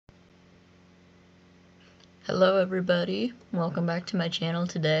Hello everybody, welcome back to my channel.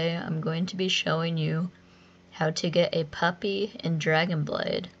 Today I'm going to be showing you how to get a puppy in Dragon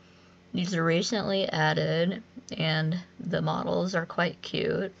Blade. These are recently added and the models are quite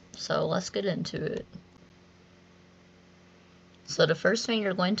cute, so let's get into it. So the first thing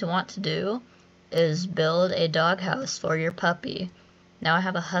you're going to want to do is build a doghouse for your puppy. Now I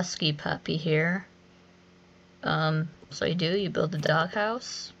have a husky puppy here. So you build the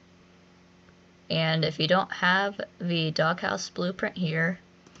doghouse. And if you don't have the doghouse blueprint here,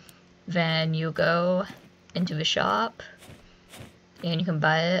 then you go into the shop and you can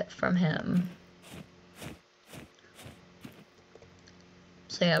buy it from him.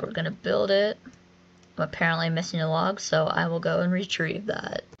 So yeah, we're gonna build it. I'm apparently missing a log, so I will go and retrieve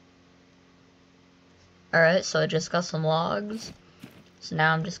that. Alright, so I just got some logs. So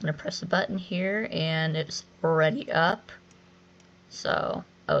now I'm just gonna press a button here and it's already up. So,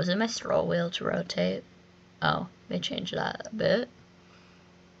 oh, is it my scroll wheel to rotate? Oh, they changed that a bit.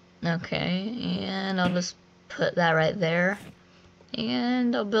 Okay, and I'll just put that right there.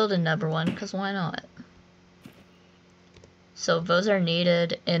 And I'll build another one, because why not? So those are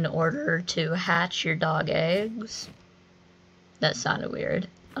needed in order to hatch your dog eggs. That sounded weird.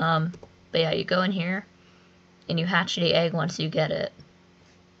 But yeah, you go in here, and you hatch the egg once you get it.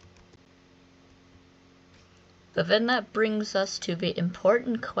 But then that brings us to the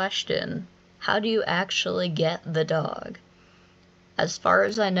important question, how do you actually get the dog? As far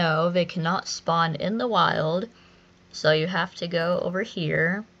as I know, they cannot spawn in the wild, so you have to go over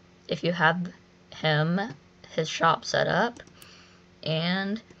here, if you have his shop set up,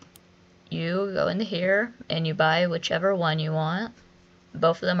 and you go into here, and you buy whichever one you want.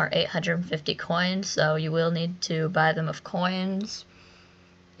 Both of them are 850 coins, so you will need to buy them with coins.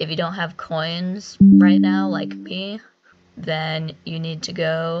 If you don't have coins right now, like me, then you need to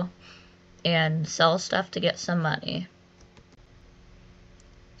go and sell stuff to get some money.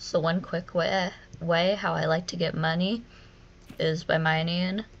 So one quick way how I like to get money is by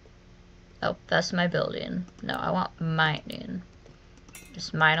mining. Oh, that's my building. No, I want mining.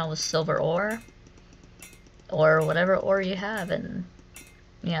 Just mine all the silver ore, or whatever ore you have, and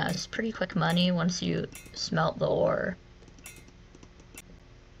yeah, it's pretty quick money once you smelt the ore.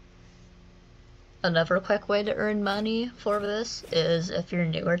 Another quick way to earn money for this is if you're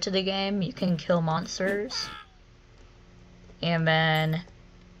newer to the game, you can kill monsters. And then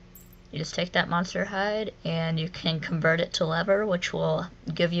you just take that monster hide and you can convert it to leather, which will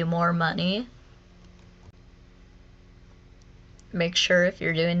give you more money. Make sure if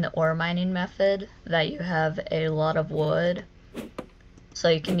you're doing the ore mining method that you have a lot of wood, so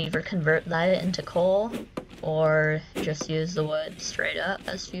you can either convert that into coal or just use the wood straight up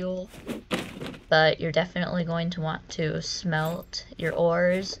as fuel. But you're definitely going to want to smelt your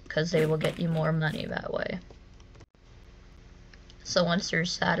ores because they will get you more money that way. So once you're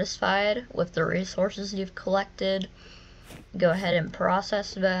satisfied with the resources you've collected, go ahead and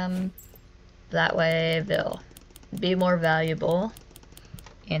process them. That way they'll be more valuable.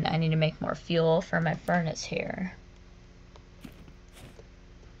 And I need to make more fuel for my furnace here.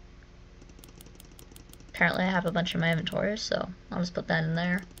 Apparently I have a bunch in my inventory, so I'll just put that in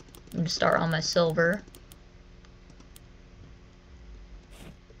there. I'm going to start on my silver.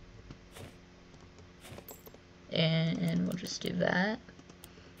 And we'll just do that.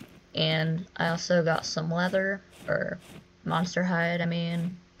 And I also got some leather, or monster hide, I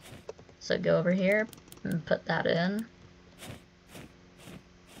mean. So go over here and put that in.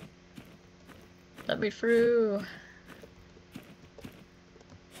 Let me through.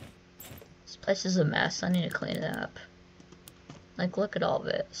 This place is a mess. I need to clean it up. Like, look at all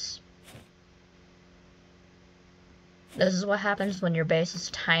this. This is what happens when your base is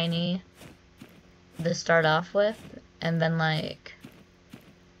tiny to start off with, and then, like,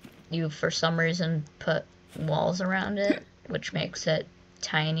 you, for some reason, put walls around it, which makes it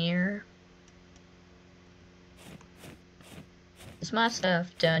tinier. Is my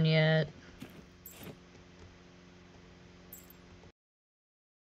stuff done yet?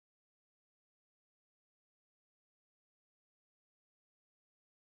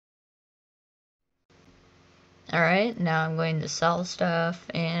 Alright, now I'm going to sell stuff,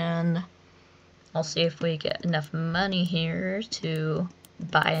 and I'll see if we get enough money here to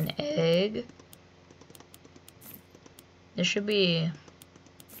buy an egg. There should be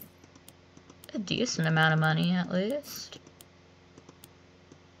a decent amount of money, at least.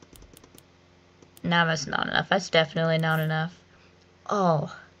 No, that's not enough. That's definitely not enough.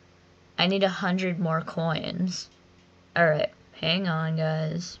 Oh, I need 100 more coins. Alright, hang on,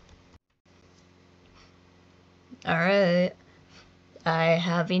 guys. Alright, I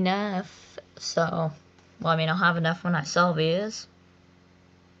have enough, so Well, I mean, I'll have enough when I sell these.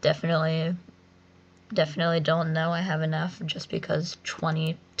 Definitely don't know I have enough just because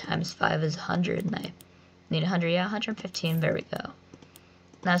 20 times 5 is 100 and I need 100. Yeah, 115. There we go.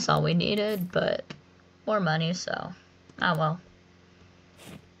 That's all we needed, but more money, so oh well.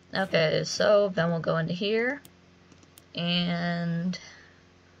 Okay, so then we'll go into here and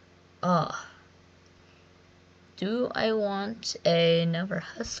do I want another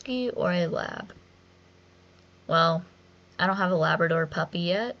husky or a lab? Well, I don't have a Labrador puppy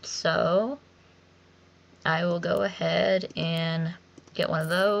yet, so I will go ahead and get one of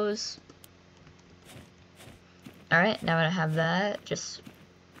those. Alright, now that I have that, just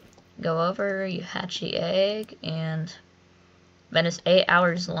go over, you hatch the egg, and then it's 8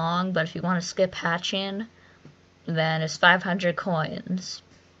 hours long, but if you want to skip hatching, then it's 500 coins.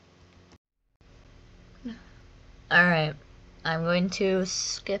 Alright, I'm going to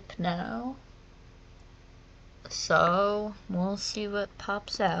skip now. So, we'll see what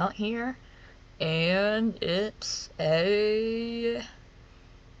pops out here. And it's a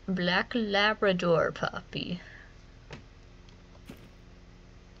black Labrador puppy.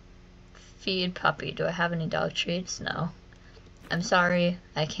 Feed puppy. Do I have any dog treats? No. I'm sorry,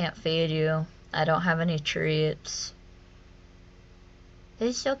 I can't feed you. I don't have any treats.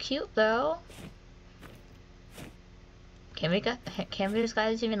 He's so cute though. Can these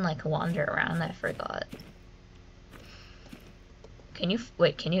guys even like wander around? I forgot. Can you,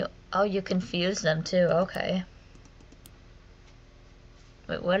 wait, can you, oh, you can fuse them too, okay.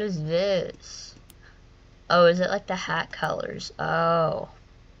 Wait, what is this? Oh, is it like the hat colors? Oh.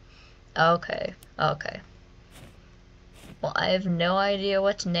 Okay, okay. Well, I have no idea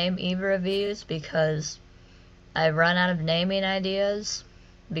what to name either of these because I've run out of naming ideas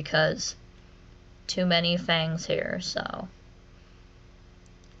because too many things here, so.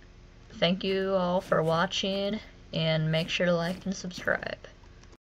 Thank you all for watching and make sure to like and subscribe.